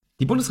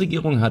Die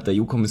Bundesregierung hat der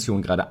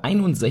EU-Kommission gerade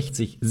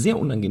 61 sehr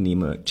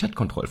unangenehme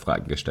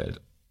Chat-Kontrollfragen gestellt.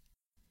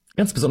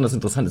 Ganz besonders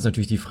interessant ist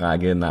natürlich die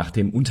Frage nach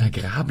dem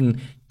Untergraben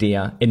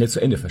der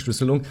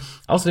Ende-zu-Ende-Verschlüsselung,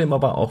 außerdem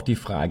aber auch die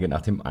Frage nach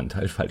dem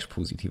Anteil falsch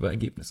positiver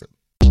Ergebnisse.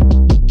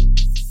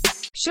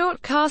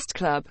 Shortcast Club